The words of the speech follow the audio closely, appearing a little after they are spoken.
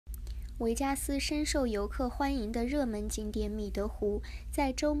维加斯深受游客欢迎的热门景点米德湖，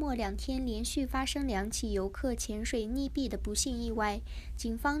在周末2天连续发生2起游客潜水溺毙的不幸意外。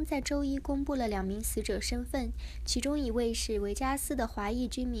警方在周一公布了2名死者身份，其中一位是维加斯的华裔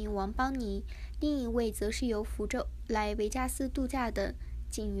居民王邦尼，另一位则是由福州来维加斯度假的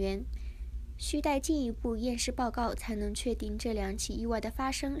警员。需待进一步验尸报告才能确定这2起意外的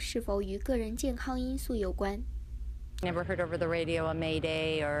发生是否与个人健康因素有关。Never heard over the radio a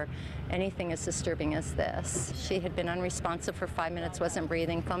mayday or anything as disturbing as this. She had been unresponsive for 5 minutes, wasn't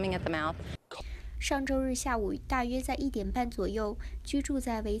breathing, foaming at the mouth. 上周日下午大约在1点半左右，居住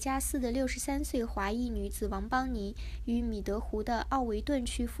在维加斯的63岁华裔女子王邦尼于米德湖的奥维顿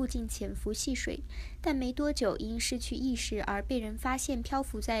区附近潜伏戏水，但没多久因失去意识而被人发现漂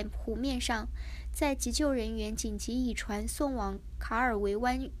浮在湖面上。在急救人员紧急以船送往卡尔维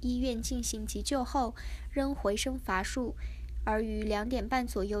湾医院进行急救后，仍回生乏术，而于2点半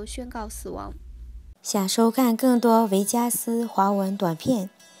左右宣告死亡。想收看更多维加斯华文短片，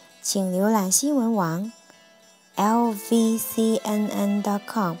请浏览新闻网 lvcnn.com，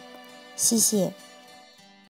 谢谢。